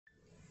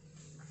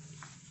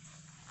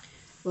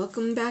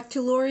Welcome back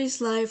to Lori's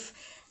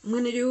Life. I'm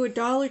going to do a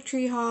Dollar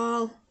Tree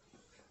haul.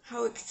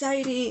 How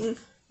exciting.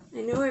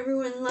 I know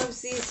everyone loves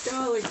these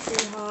Dollar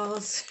Tree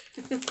hauls.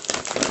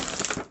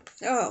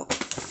 So,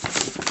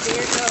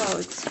 here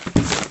goes.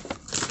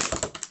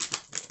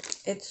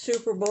 It's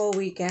Super Bowl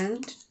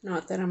weekend.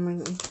 Not that I'm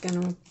going to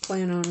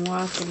plan on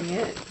watching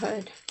it,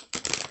 but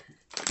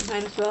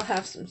might as well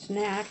have some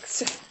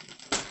snacks.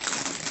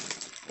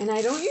 And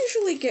I don't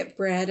usually get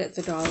bread at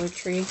the Dollar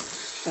Tree,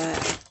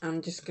 but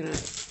I'm just going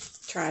to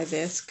try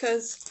this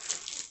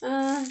because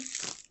got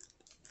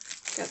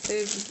the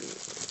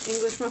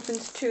English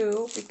muffins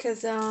too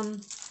because I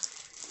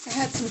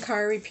had some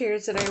car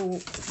repairs that I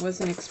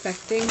wasn't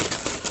expecting.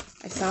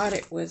 I thought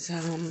it was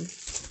an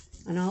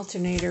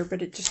alternator,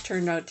 but it just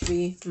turned out to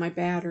be my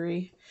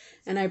battery.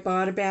 And I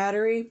bought a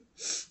battery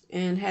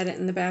and had it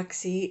in the back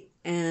seat,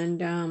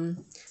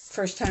 and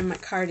first time my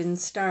car didn't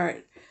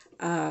start,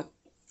 I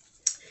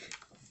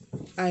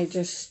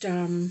just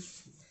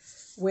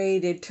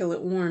waited till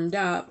it warmed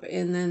up,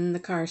 and then the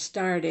car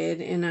started,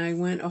 and I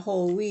went a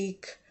whole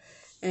week,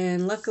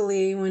 and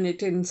luckily when it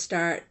didn't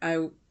start,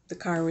 the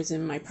car was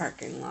in my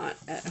parking lot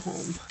at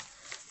home.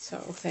 So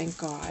thank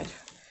God,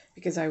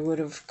 because I would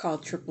have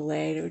called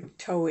AAA to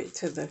tow it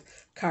to the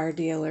car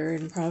dealer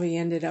and probably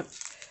ended up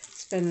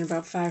spending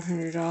about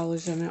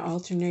 $500 on an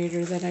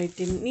alternator that I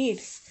didn't need.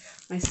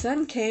 My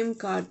son came,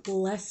 God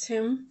bless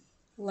him,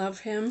 love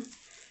him.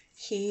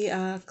 He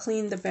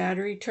cleaned the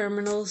battery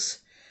terminals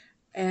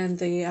and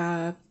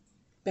the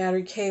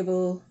battery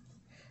cable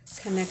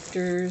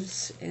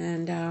connectors,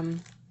 and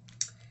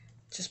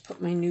just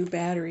put my new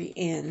battery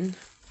in,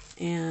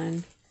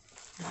 and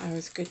I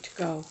was good to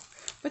go.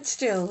 But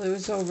still, it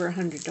was over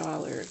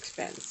 $100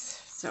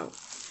 expense. So,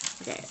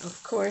 okay,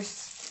 of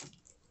course,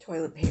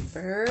 toilet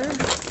paper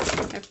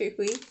every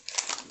week.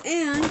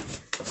 And,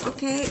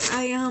 okay,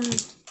 I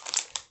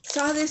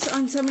saw this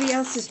on somebody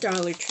else's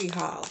Dollar Tree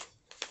haul.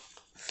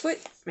 Foot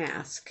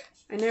mask.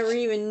 I never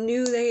even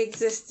knew they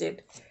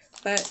existed.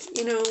 But,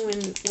 you know,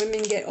 when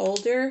women get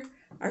older,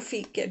 our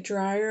feet get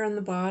drier on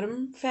the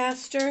bottom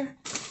faster.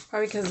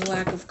 Probably because of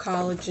lack of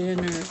collagen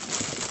or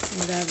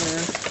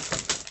whatever.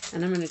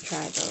 And I'm going to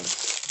try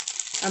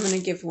those. I'm going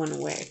to give one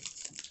away.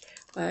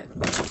 But,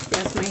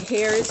 yes, my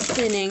hair is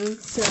thinning,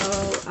 so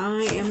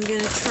I am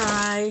going to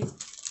try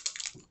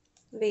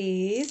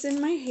these in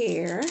my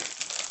hair.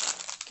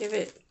 Give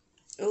it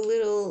a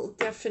little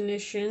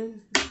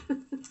definition.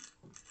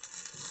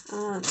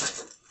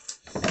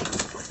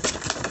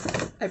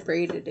 I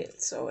braided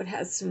it, so it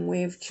has some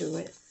wave to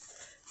it.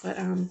 But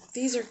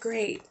these are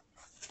great.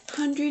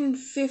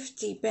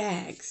 150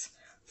 bags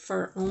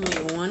for only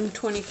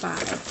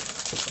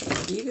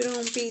 $1.25. You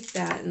don't beat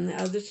that. In the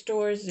other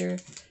stores, they're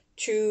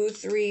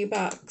 $2-3.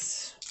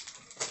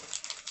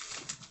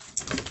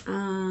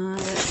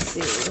 Let's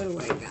see, what do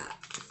I got?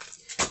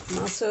 I'm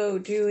also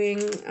doing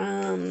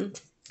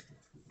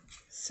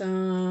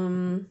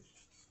some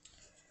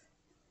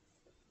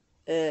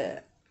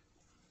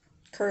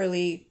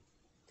curly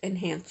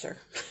enhancer.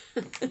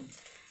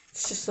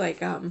 It's just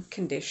like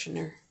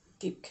conditioner,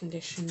 deep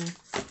conditioner.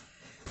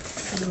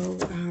 So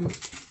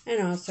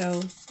and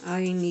also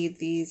I need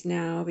these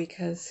now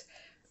because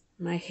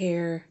my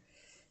hair,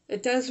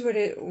 it does what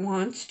it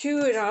wants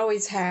to. It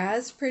always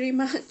has, pretty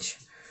much,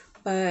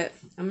 but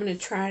I'm gonna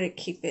try to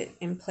keep it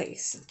in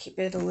place, keep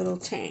it a little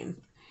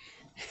tame.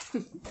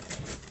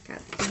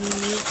 Got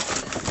these.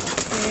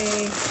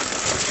 Okay,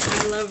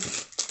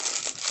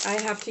 I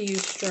have to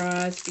use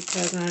straws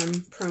because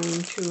I'm prone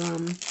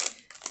to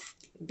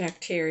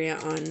bacteria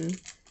on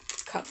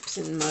cups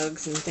and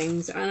mugs and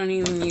things. I don't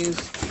even use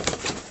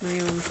my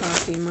own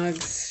coffee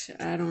mugs.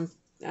 I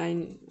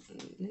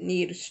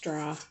need a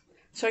straw.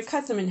 So I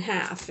cut them in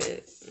half.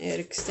 It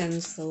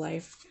extends the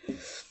life.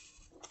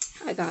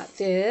 I got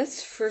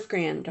this for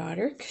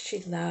granddaughter because she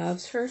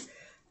loves her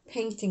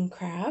painting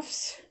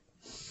crafts.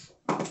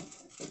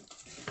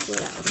 What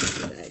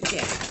else did I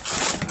get?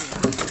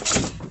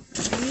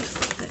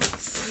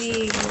 Let's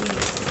see.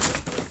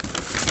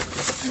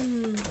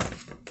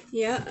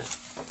 Yeah,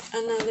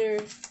 another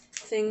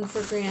thing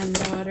for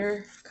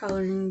granddaughter.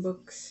 Coloring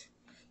books.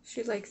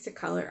 She likes to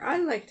color. I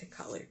like to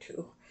color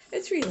too.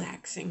 It's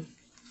relaxing.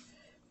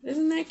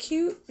 Isn't that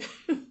cute?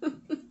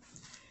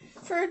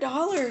 For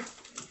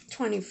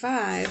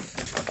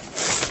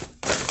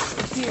 $1.25.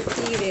 You can't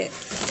beat it.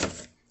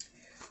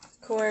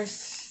 Of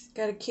course,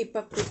 gotta keep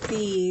up with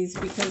these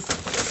because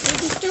they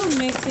just don't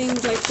make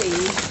things like they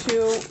used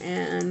to,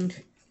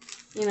 and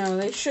you know,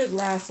 they should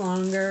last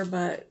longer,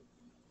 but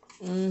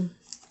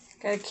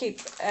gotta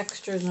keep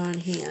extras on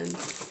hand.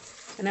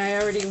 And I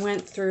already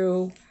went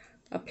through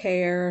a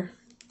pair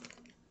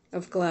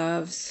of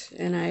gloves,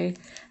 and I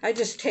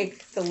just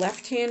take the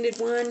left-handed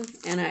one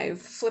and I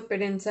flip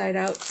it inside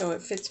out so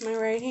it fits my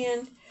right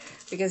hand,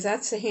 because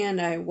that's the hand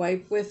I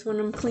wipe with when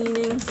I'm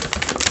cleaning.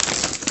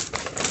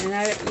 And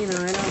I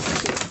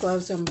don't keep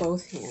gloves on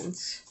both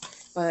hands.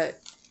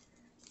 But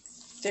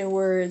there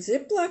were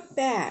Ziploc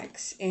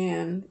bags,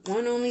 and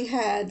one only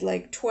had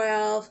like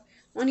 12,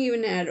 one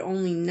even had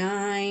only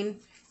 9,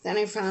 Then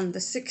I found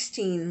the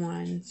 16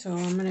 one, so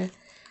I'm going to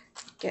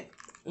get,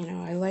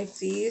 I like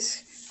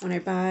these when I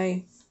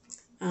buy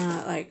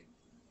like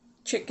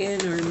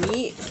chicken or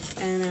meat,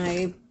 and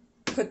I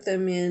put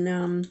them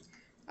in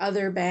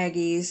other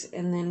baggies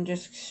and then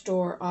just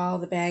store all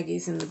the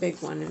baggies in the big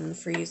one in the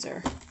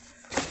freezer.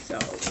 So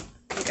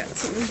I got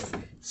some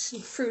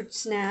fruit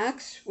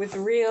snacks with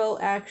real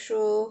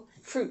actual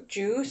fruit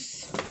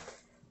juice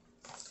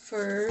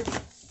for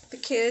the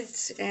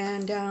kids,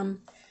 and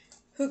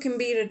who can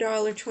beat a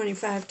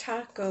 $1.25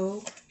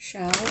 taco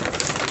shell?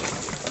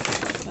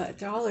 But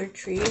Dollar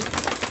Tree.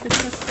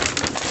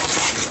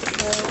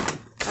 So,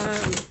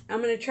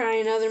 I'm going to try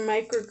another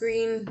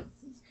microgreen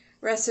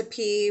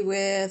recipe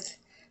with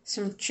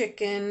some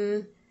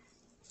chicken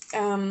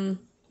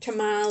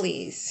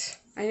tamales.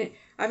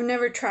 I've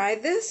never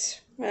tried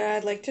this, but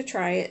I'd like to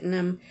try it, and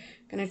I'm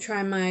going to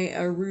try my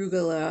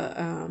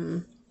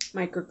arugula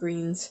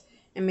microgreens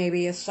and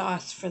maybe a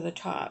sauce for the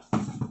top.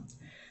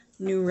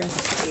 New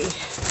recipe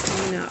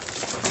coming up.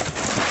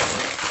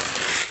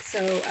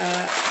 So,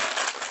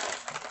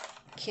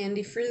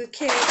 candy for the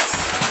kids.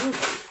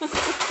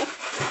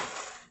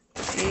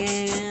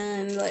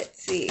 And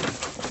let's see.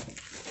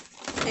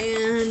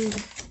 And,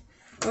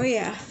 oh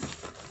yeah,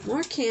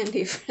 more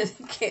candy for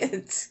the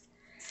kids.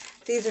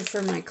 These are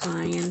for my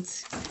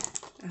clients.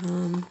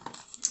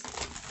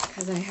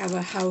 Because I have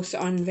a house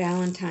on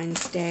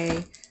Valentine's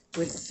Day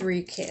with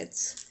 3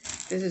 kids.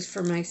 This is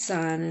for my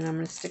son, and I'm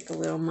going to stick a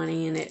little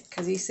money in it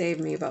because he saved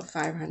me about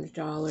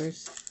 $500. It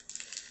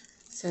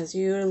says,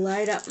 "You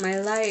light up my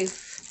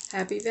life.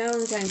 Happy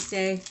Valentine's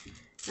Day."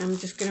 I'm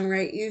just going to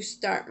write, "You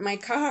start my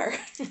car."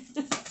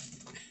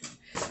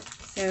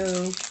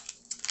 So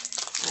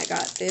I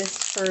got this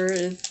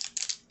for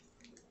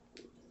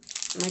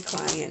my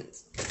client.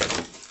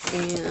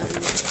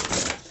 And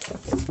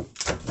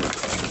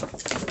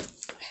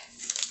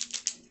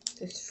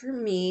this for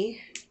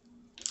me,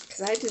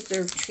 because I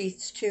deserve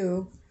treats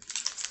too.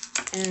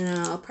 And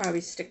I'll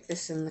probably stick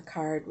this in the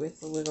card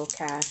with a little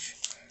cash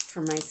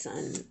for my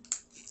son.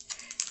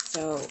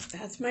 So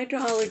that's my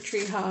Dollar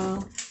Tree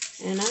haul.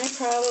 And I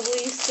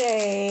probably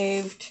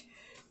saved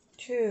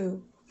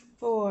 2,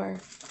 4,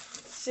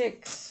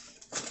 6,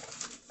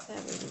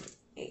 7,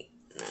 8,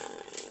 9.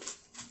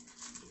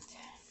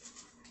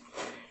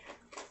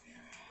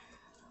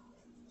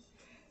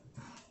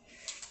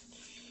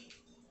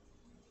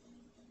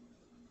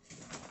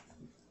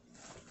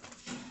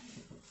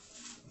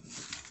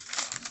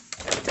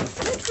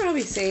 I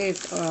probably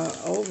saved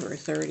over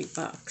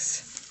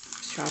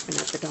 $30 shopping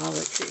at the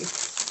Dollar Tree.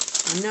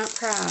 I'm not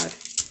proud.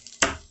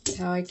 That's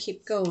how I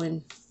keep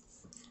going.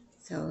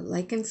 So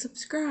like and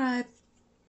subscribe.